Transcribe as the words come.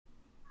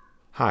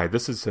Hi,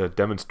 this is a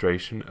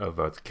demonstration of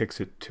the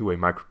Qixit two-way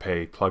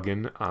Micropay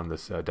plugin on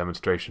this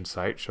demonstration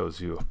site. Shows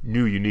you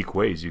new unique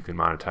ways you can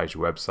monetize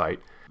your website.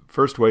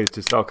 First way is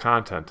to sell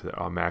content that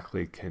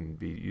automatically can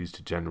be used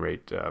to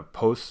generate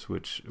posts,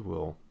 which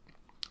will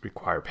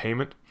require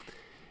payment.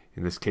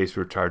 In this case,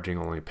 we're charging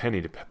only a penny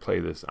to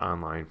play this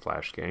online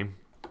flash game.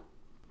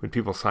 When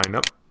people sign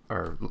up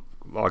or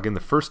log in the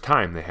first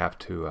time, they have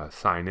to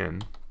sign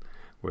in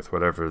with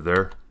whatever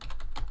their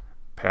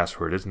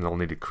password is, and they'll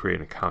need to create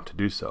an account to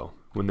do so.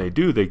 When they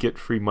do, they get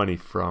free money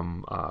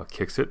from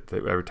Qixit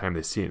every time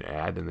they see an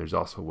ad, and there's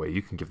also a way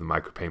you can give them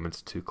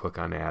micropayments to click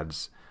on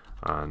ads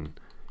on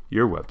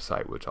your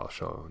website, which I'll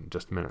show in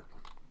just a minute.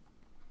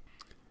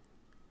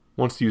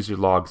 Once the user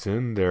logs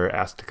in, they're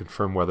asked to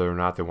confirm whether or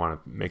not they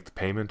want to make the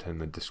payment,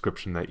 and the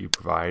description that you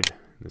provide,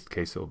 in this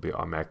case it will be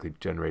automatically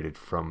generated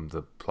from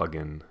the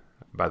plugin,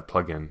 by the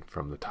plugin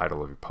from the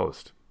title of your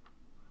post.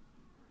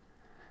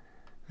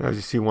 As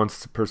you see, once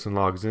the person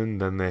logs in,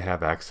 then they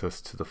have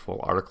access to the full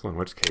article, in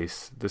which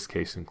case, this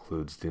case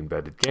includes the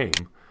embedded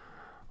game,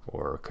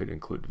 or could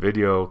include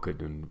video,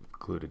 could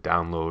include a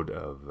download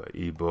of an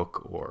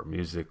ebook or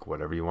music,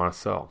 whatever you want to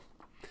sell.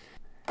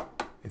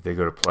 If they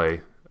go to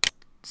play a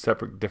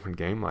separate, different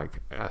game like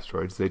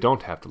Asteroids, they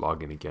don't have to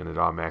log in again. It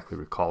automatically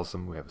recalls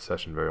them. We have a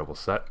session variable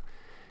set,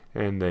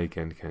 and they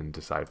can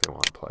decide if they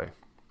want to play.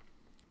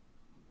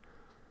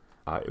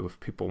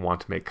 If people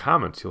want to make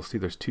comments, you'll see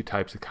there's two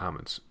types of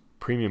comments.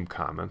 Premium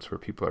comments, where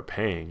people are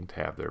paying to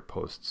have their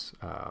posts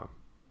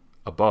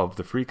above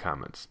the free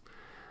comments.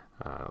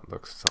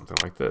 Looks something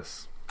like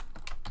this.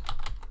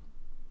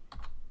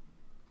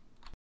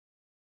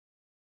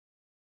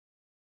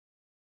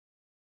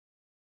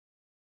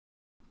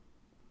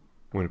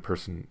 When a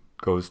person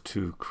goes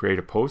to create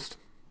a post,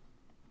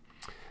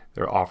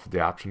 they're offered the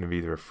option of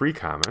either a free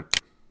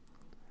comment,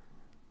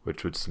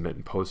 which would submit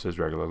and post as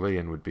regularly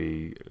and would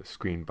be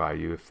screened by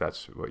you if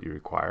that's what you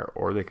require,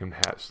 or they can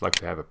select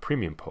to have a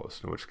premium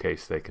post, in which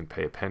case they can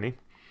pay a penny.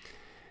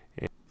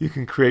 And you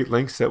can create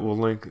links that will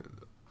link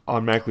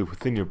automatically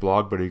within your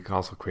blog, but you can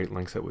also create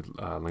links that would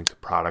link to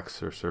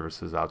products or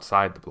services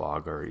outside the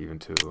blog, or even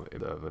to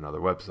another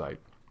website.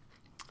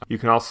 You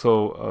can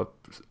also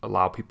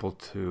allow people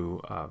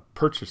to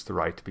purchase the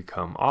right to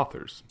become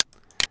authors.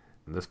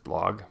 In this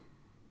blog,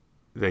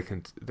 they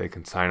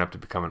can sign up to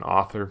become an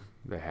author.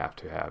 They have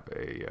to have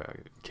a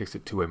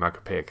Qixit two-way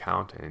Micropay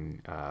account,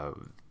 and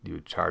you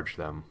would charge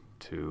them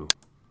to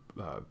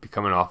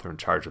become an author and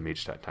charge them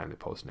each time they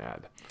post an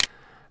ad.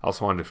 I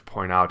also wanted to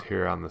point out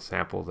here on the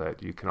sample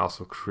that you can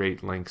also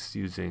create links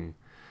using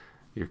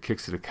your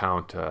Qixit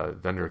account,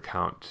 vendor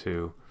account,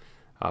 to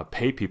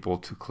pay people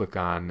to click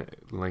on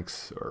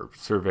links or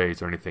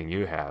surveys or anything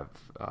you have.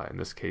 In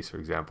this case, for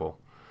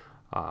example,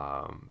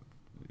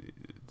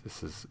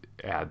 this is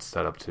ads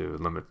set up to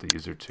limit the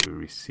user to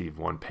receive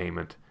one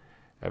payment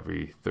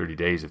every 30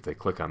 days if they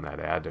click on that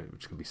ad,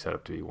 which can be set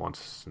up to be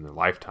once in their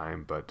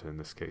lifetime, but in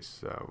this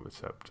case it's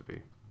set up to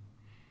be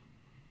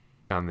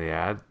on the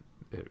ad.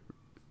 It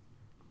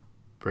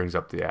brings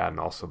up the ad and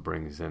also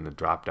brings in a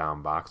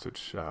drop-down box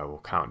which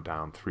will count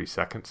down 3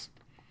 seconds,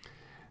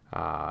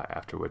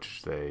 after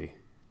which they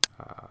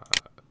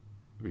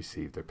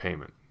receive their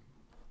payment.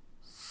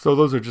 So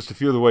those are just a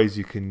few of the ways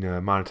you can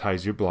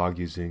monetize your blog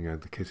using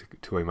the Qixit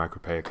two-way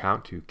Micropay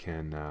account. You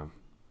can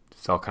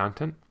sell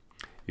content.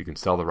 You can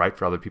sell the right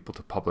for other people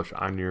to publish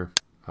on your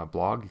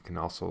blog. You can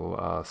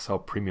also sell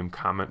premium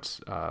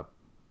comments so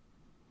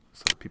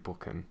that people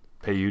can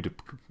pay you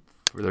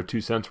for their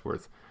 2 cents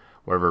worth,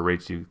 whatever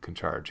rates you can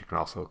charge. You can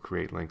also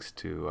create links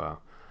to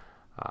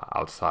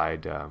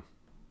outside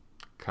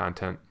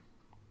content.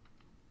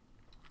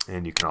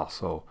 And you can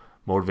also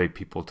motivate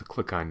people to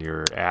click on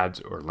your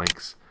ads or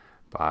links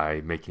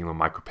by making a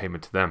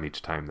micropayment to them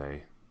each time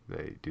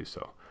they do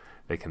so.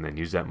 They can then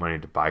use that money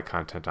to buy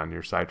content on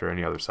your site or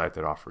any other site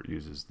that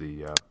uses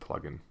the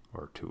plugin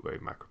or two-way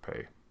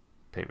Micropay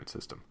payment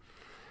system.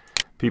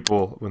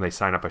 People, when they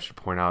sign up, I should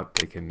point out,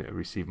 they can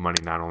receive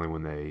money not only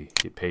when they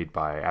get paid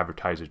by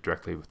advertisers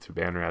directly through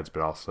banner ads,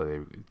 but also they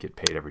get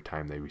paid every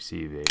time they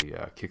receive a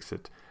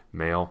Qixit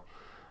mail,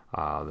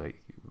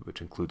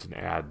 which includes an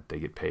ad. They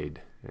get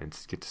paid and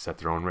get to set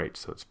their own rates.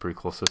 So it's a pretty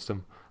cool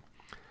system.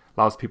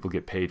 Allows people to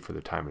get paid for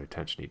their time and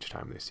attention each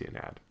time they see an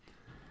ad.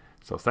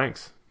 So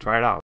thanks. Try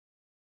it out.